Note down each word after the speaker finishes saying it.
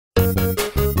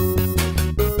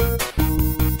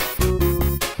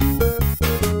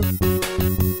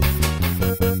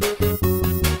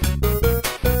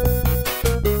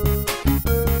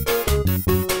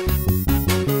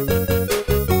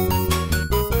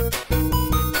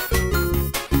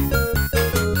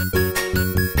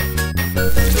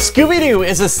Scooby-Doo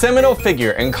is a seminal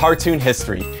figure in cartoon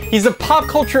history. He's a pop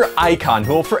culture icon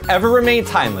who will forever remain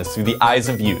timeless through the eyes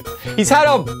of youth. He's had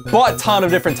a butt-ton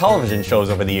of different television shows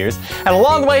over the years, and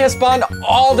along the way has spawned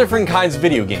all different kinds of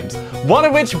video games, one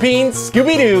of which being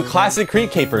Scooby-Doo Classic Creep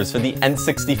Capers for the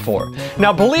N64.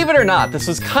 Now, believe it or not, this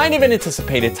was kind of an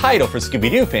anticipated title for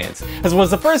Scooby-Doo fans, as it was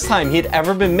the first time he had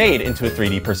ever been made into a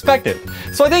 3D perspective.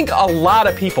 So I think a lot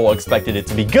of people expected it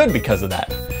to be good because of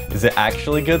that. Is it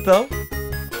actually good though?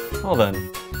 Well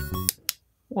then,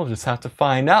 we'll just have to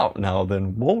find out now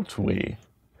then, won't we?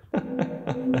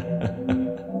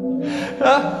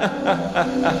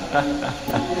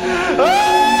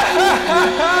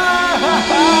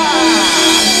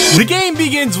 The game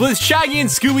begins with Shaggy and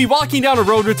Scooby walking down a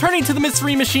road, returning to the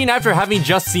Mystery Machine after having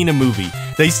just seen a movie.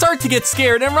 They start to get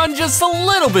scared and run just a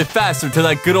little bit faster to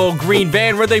that good old green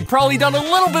van where they've probably done a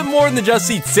little bit more than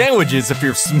just eat sandwiches if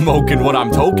you're smoking what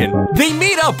I'm toking. They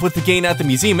meet up with the gang at the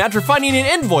museum after finding an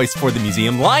invoice for the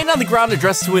museum lying on the ground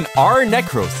addressed to an R.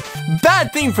 Necros.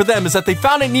 Bad thing for them is that they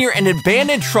found it near an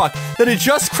abandoned truck that had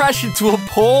just crashed into a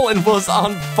pole and was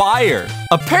on fire.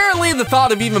 Apparently, the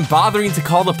thought of even bothering to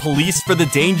call the police for the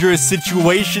dangerous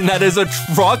situation that is a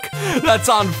truck that's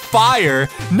on fire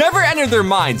never entered their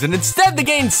minds, and instead the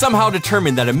gang somehow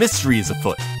determined that a mystery is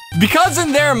afoot. Because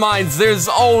in their minds, there's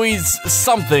always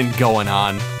something going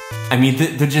on. I mean,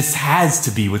 there just has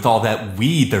to be with all that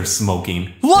weed they're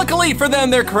smoking. Luckily for them,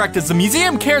 they're correct, as the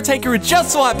museum caretaker who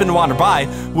just so happened to wander by,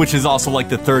 which is also like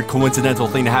the third coincidental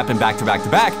thing to happen back to back to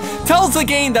back, tells the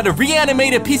gang that a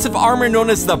reanimated piece of armor known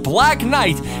as the Black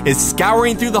Knight is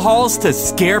scouring through the halls to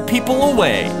scare people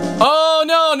away. Oh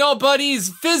no, nobody's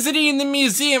visiting the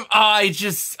museum. I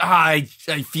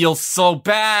feel so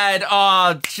bad.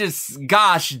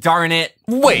 Gosh darn it.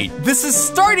 Wait, this is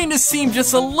starting to seem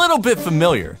just a little bit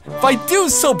familiar. If I do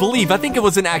so believe, I think it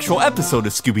was an actual episode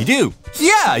of Scooby-Doo.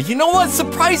 Yeah, you know what?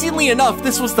 Surprisingly enough,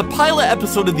 this was the pilot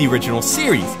episode of the original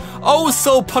series. Oh,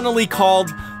 so punnily called,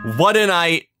 What a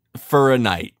Night for a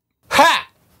Night. Ha!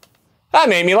 That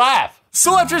made me laugh.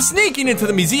 So after sneaking into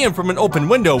the museum from an open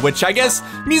window, which I guess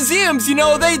museums, you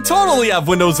know, they totally have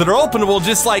windows that are openable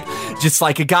just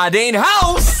like a goddamn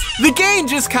house, the gang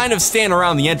just kind of stand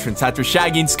around the entrance after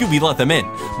Shaggy and Scooby let them in,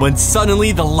 when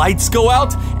suddenly the lights go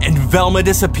out and Velma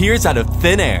disappears out of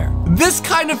thin air. This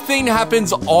kind of thing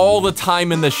happens all the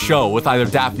time in the show with either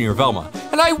Daphne or Velma,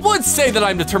 and I would say that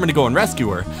I'm determined to go and rescue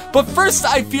her, but first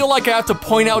I feel like I have to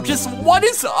point out just what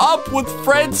is up with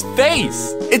Fred's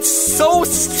face. It's so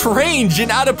strange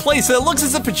and out of place that it looks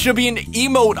as if it should be an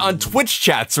emote on Twitch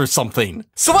chats or something.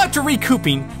 So after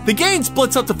recouping, the gang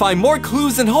splits up to find more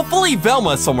clues and hopefully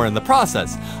Velma somewhere in the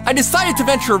process. I decided to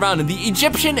venture around in the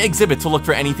Egyptian exhibit to look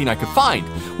for anything I could find,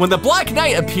 when the Black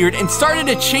Knight appeared and started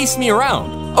to chase me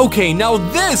around. Okay, now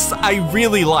this I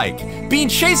really like. Being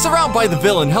chased around by the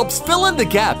villain helps fill in the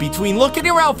gap between looking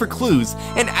around for clues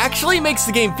and actually makes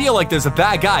the game feel like there's a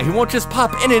bad guy who won't just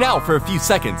pop in and out for a few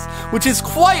seconds, which is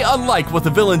quite unlike what the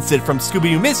villains did from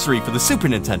Scooby-Doo Mystery for the Super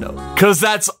Nintendo. Cause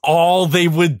that's all they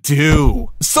would do.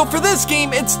 So for this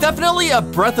game, it's definitely a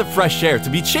breath of fresh air to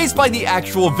be chased by the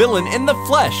actual villain in the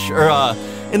flesh, or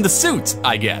in the suit,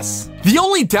 I guess. The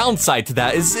only downside to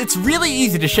that is it's really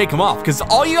easy to shake him off, because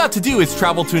all you have to do is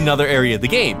travel to another area of the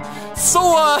game. So,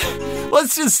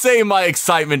 let's just say my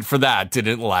excitement for that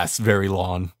didn't last very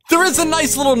long. There is a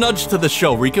nice little nudge to the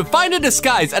show where you can find a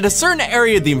disguise at a certain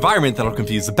area of the environment that'll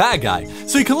confuse the bad guy,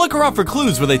 so you can look around for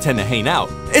clues where they tend to hang out.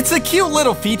 It's a cute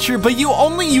little feature, but you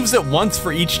only use it once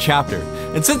for each chapter.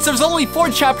 And since there's only 4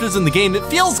 chapters in the game, it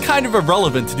feels kind of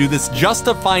irrelevant to do this just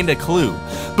to find a clue.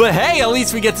 But hey, at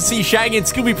least we get to see Shaggy and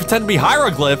Scooby pretend to be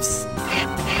hieroglyphs.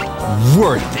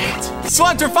 Worth it. So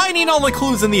after finding all the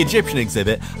clues in the Egyptian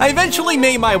exhibit, I eventually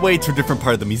made my way to a different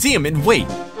part of the museum, and wait,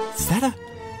 is that a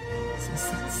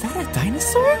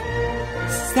dinosaur?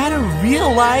 Is that a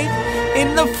real life,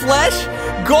 in the flesh,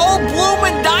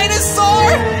 gold-blooming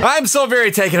dinosaur? I'm so very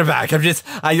taken aback.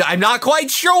 I'm not quite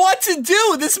sure what to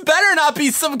do. This better not be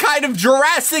some kind of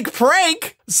Jurassic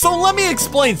prank. So let me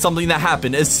explain something that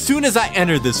happened as soon as I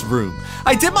entered this room.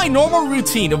 I did my normal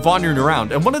routine of wandering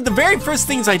around, and one of the very first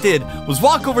things I did was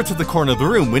walk over to the corner of the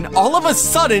room when all of a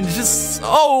sudden,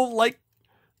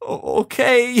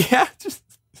 okay, yeah,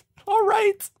 all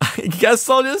right. I guess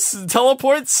I'll just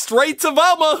teleport straight to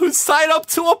Velma, who's tied up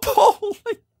to a pole.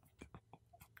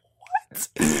 What?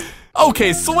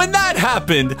 Okay, so when that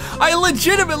happened, I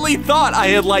legitimately thought I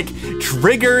had,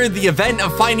 triggered the event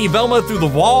of finding Velma through the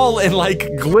wall and,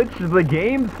 glitched the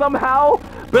game somehow.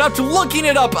 But after looking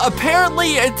it up,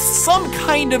 apparently it's some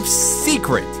kind of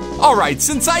secret. Alright,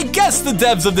 since I guess the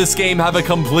devs of this game have a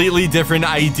completely different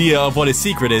idea of what a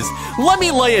secret is, let me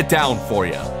lay it down for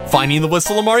you. Finding the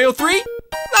whistle in Mario 3?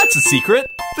 That's a secret.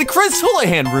 The Chris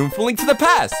Houlihan room from Link to the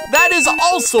Past. That is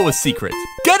also a secret.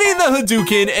 Getting the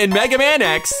Hadouken in Mega Man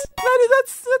X.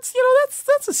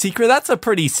 That's a secret. That's a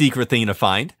pretty secret thing to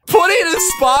find. Putting a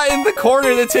spot in the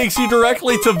corner that takes you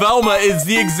directly to Velma is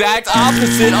the exact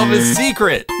opposite of a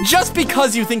secret. Just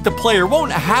because you think the player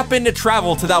won't happen to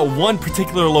travel to that one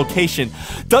particular location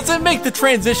doesn't make the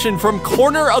transition from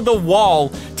corner of the wall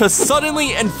to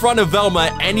suddenly in front of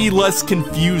Velma any less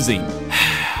confusing.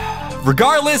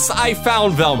 Regardless, I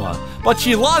found Velma, but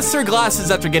she lost her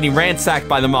glasses after getting ransacked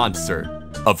by the monster.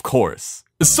 Of course.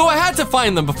 So I had to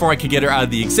find them before I could get her out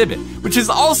of the exhibit, which is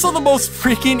also the most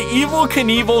freaking Evel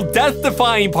Knievel,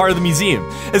 death-defying part of the museum,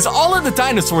 as all of the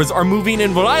dinosaurs are moving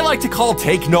in what I like to call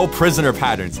take-no-prisoner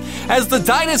patterns, as the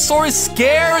dinosaurs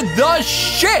scare the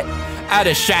shit out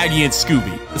of Shaggy and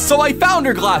Scooby. So I found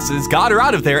her glasses, got her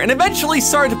out of there, and eventually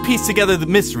started to piece together the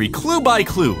mystery clue by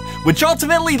clue, which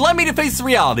ultimately led me to face the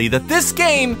reality that this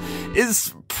game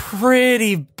is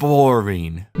pretty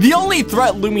boring. The only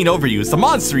threat looming over you is the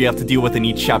monster you have to deal with in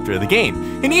each chapter of the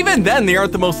game, and even then they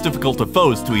aren't the most difficult of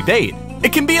foes to evade.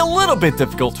 It can be a little bit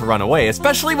difficult to run away,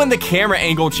 especially when the camera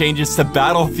angle changes to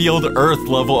Battlefield Earth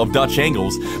level of Dutch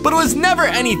angles, but it was never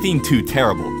anything too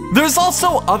terrible. There's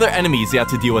also other enemies you have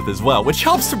to deal with as well, which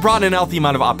helps to broaden out the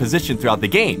amount of opposition throughout the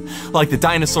game, like the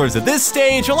dinosaurs at this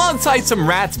stage, alongside some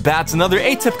rats, bats, and other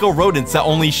atypical rodents that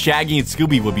only Shaggy and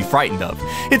Scooby would be frightened of.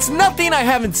 It's nothing I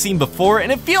haven't seen before,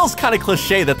 and it feels kinda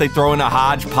cliche that they throw in a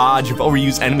hodgepodge of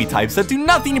overused enemy types that do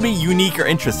nothing to be unique or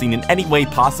interesting in any way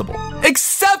possible.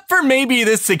 Except for maybe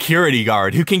this security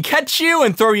guard who can catch you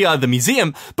and throw you out of the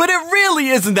museum, but it really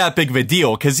isn't that big of a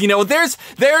deal, cause you know, there's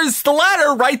the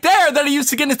ladder right there that I used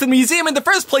to get into the museum in the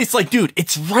first place. Like, dude,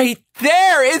 it's right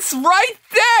there! It's right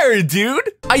there,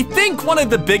 dude! I think one of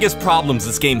the biggest problems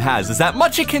this game has is that,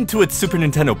 much akin to its Super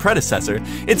Nintendo predecessor,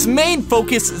 its main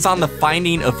focus is on the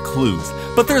finding of clues,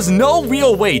 but there's no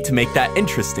real way to make that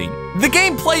interesting. The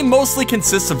gameplay mostly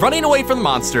consists of running away from the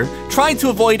monster, trying to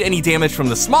avoid any damage from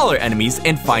the smaller enemies,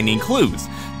 and finding clues.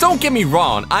 Don't get me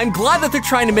wrong, I'm glad that they're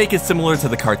trying to make it similar to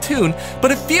the cartoon, but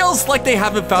it feels like they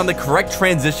haven't found the correct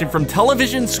transition from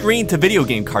television screen to video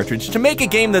game cartridge to make a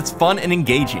game that's fun and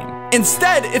engaging.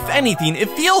 Instead, if anything, it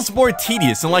feels more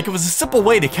tedious and like it was a simple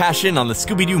way to cash in on the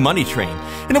Scooby-Doo money train.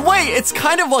 In a way, it's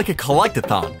kind of like a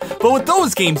collect-a-thon, but with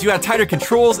those games you have tighter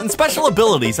controls and special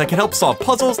abilities that can help solve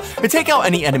puzzles or take out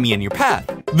any enemy in your path.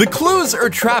 The clues or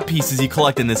trap pieces you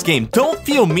collect in this game don't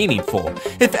feel meaningful.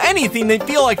 If anything, they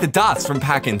feel like the dots from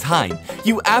Pack in Time.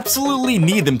 You absolutely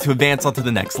need them to advance onto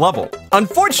the next level.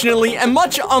 Unfortunately, and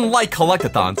much unlike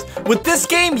collect-a-thons, with this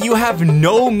game you have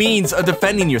no means of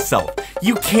defending yourself.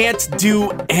 You can't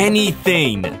do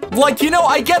anything. Like, you know,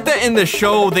 I get that in the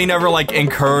show they never like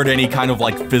incurred any kind of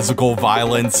like physical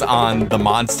violence on the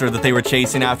monster that they were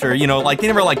chasing after, you know, like they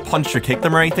never like punched or kicked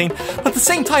them or anything, but at the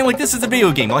same time, like, this is a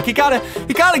video game. Like, you gotta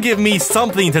give me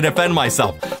something to defend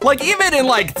myself. Like, even in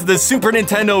like the Super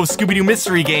Nintendo Scooby-Doo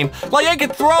mystery game, like I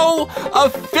could throw a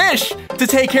fish to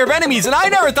take care of enemies, and I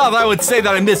never thought that I would say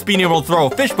that I missed being able to throw a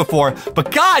fish before,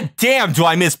 but god damn do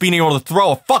I miss being able to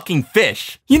throw a fucking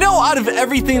fish. You know, out of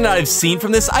everything that I've seen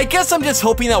from this, I guess I'm just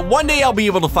hoping that one day I'll be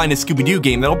able to find a Scooby-Doo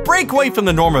game that'll break away from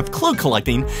the norm of clue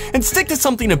collecting and stick to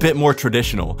something a bit more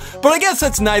traditional. But I guess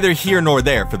that's neither here nor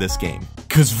there for this game.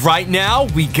 Cause right now,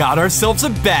 we got ourselves a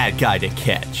bad guy to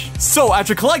catch. So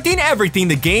after collecting everything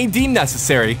the game deemed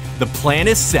necessary, the plan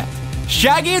is set.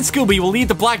 Shaggy and Scooby will lead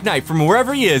the Black Knight from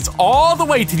wherever he is all the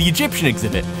way to the Egyptian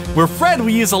exhibit, where Fred will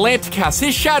use a lamp to cast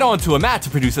his shadow onto a mat to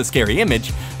produce a scary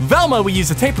image, Velma will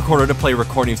use a tape recorder to play a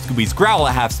recording of Scooby's growl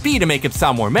at half speed to make him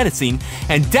sound more menacing,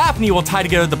 and Daphne will tie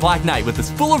together the Black Knight with a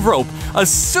spool of rope,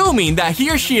 assuming that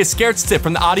he or she is scared stiff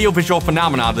from the audio-visual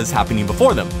phenomena that is happening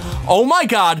before them. Oh my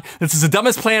god, this is the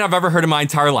dumbest plan I've ever heard in my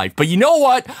entire life, but you know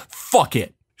what? Fuck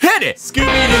it. Hit it!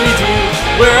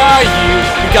 Scooby-Doo, where are you?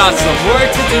 We got some work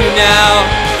to do now.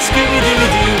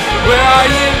 Scooby-Doo, where are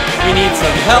you? We need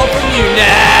some help from you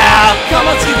now. Come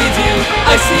on, Scooby-Doo,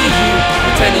 I see you,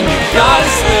 pretending you got a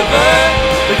sliver.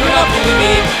 But you're not fooling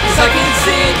me, cause I can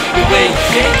see the way you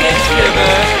shake and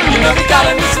shiver. You know we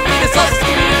gotta miss a beat, it's also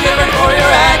Scooby-Doo, get ready for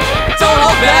your act. Don't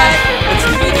hold back, and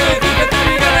Scooby-Doo, if you get through,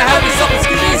 you're gonna have yourself a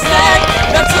Scooby's neck.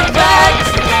 That's a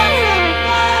fact.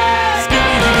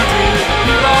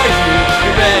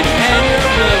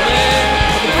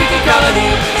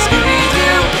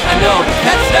 Scooby-Doo, I know to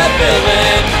catch that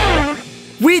villain.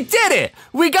 We did it!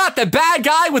 We got the bad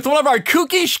guy with one of our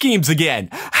kooky schemes again.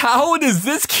 How does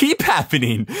this keep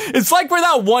happening? It's like we're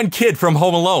that one kid from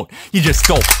Home Alone. You just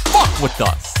don't fuck with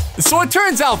us. So it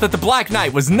turns out that the Black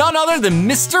Knight was none other than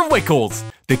Mr. Wickles,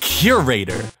 the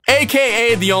curator,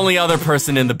 aka the only other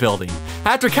person in the building.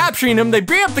 After capturing him, they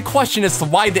bring up the question as to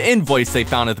why the invoice they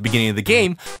found at the beginning of the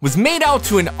game was made out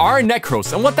to an R.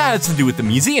 Necros and what that has to do with the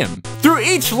museum. Through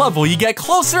each level, you get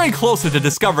closer and closer to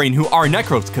discovering who R.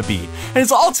 Necros could be, and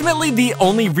it's ultimately the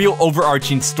only real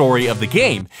overarching story of the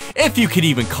game, if you could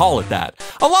even call it that.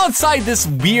 Alongside this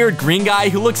weird green guy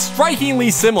who looks strikingly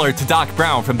similar to Doc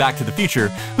Brown from Back to the Future,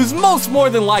 who's most more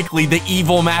than likely the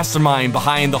evil mastermind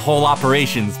behind the whole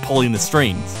operations pulling the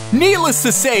strings. Needless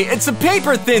to say, it's a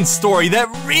paper-thin story that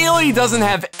really doesn't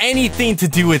have anything to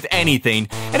do with anything,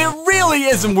 and it really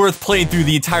isn't worth playing through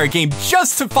the entire game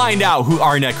just to find out who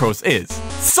R. Necros is.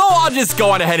 So I'll just go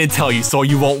on ahead and tell you so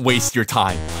you won't waste your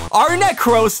time. R.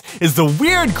 Necros is the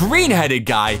weird green-headed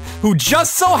guy who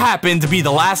just so happened to be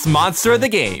the last monster of the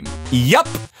game. Yup,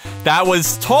 that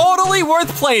was totally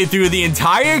worth playing through the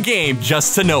entire game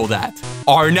just to know that.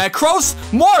 R. Necros?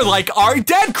 More like R.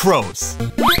 Dead Crows.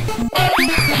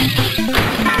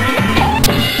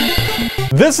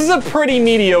 This is a pretty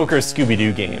mediocre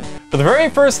Scooby-Doo game. For the very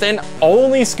first and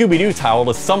only Scooby-Doo title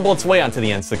to stumble its way onto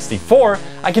the N64,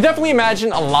 I can definitely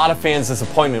imagine a lot of fans'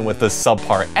 disappointment with this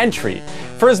subpar entry.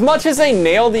 For as much as they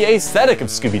nailed the aesthetic of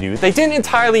Scooby-Doo, they didn't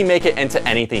entirely make it into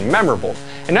anything memorable,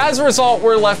 and as a result,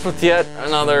 we're left with yet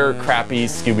another crappy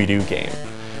Scooby-Doo game.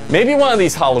 Maybe one of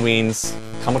these Halloweens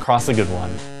come across a good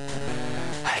one.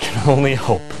 I can only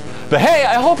hope. But hey,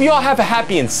 I hope you all have a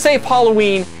happy and safe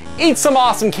Halloween. Eat some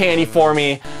awesome candy for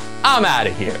me. I'm out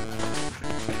of here.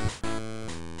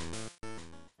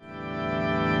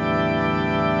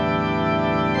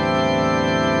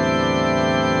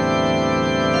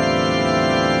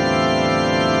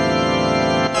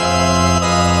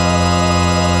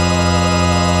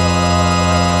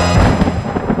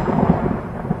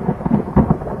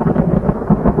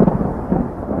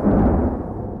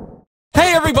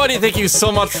 Everybody, thank you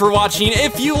so much for watching.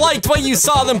 If you liked what you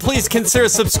saw, then please consider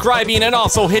subscribing and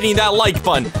also hitting that like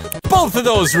button. Both of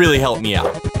those really help me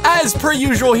out. As per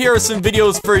usual, here are some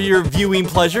videos for your viewing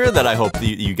pleasure that I hope that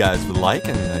you guys would like,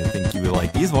 and I think you would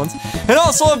like these ones. And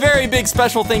also a very big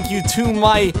special thank you to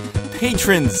my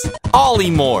patrons,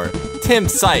 Ollie Moore, Tim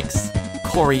Sykes,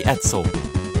 Corey Etzel.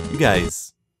 You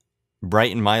guys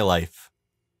brighten my life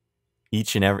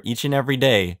each and every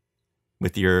day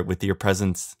with your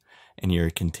presence and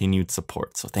your continued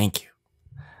support. So thank you.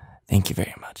 Thank you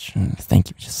very much. Thank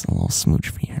you. Just a little smooch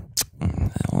for you.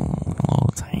 A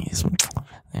little tiny smooch.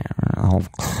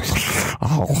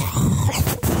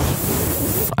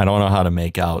 I don't know how to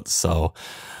make out, so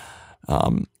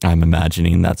I'm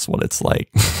imagining that's what it's like.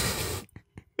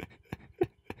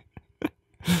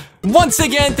 Once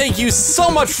again, thank you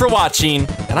so much for watching,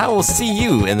 and I will see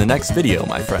you in the next video,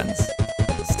 my friends.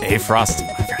 Stay frosty,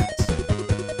 my friends.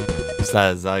 Is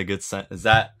that a good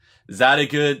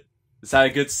is that a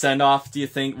good send off, do you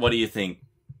think? What do you think?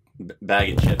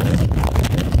 Bag of chips.